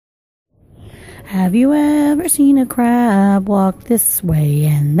Have you ever seen a crab walk this way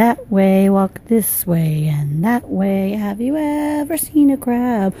and that way, walk this way and that way? Have you ever seen a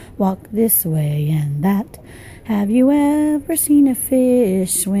crab walk this way and that? Have you ever seen a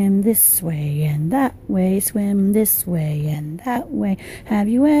fish swim this way and that way, swim this way and that way? Have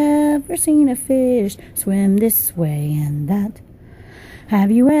you ever seen a fish swim this way and that? Have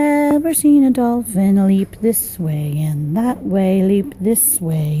you ever seen a dolphin leap this way and that way, leap this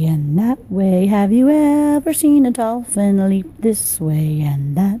way and that way? Have you ever seen a dolphin leap this way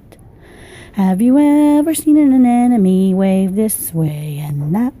and that? Have you ever seen an anemone wave this way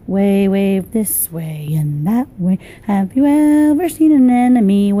and that way, wave this way and that way? Have you ever seen an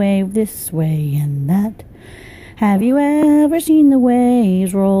anemone wave this way and that? Have you ever seen the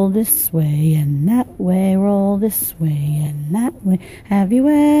waves roll this way and that way, roll this way and that way? Have you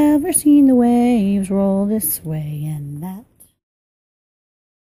ever seen the waves roll this way and that?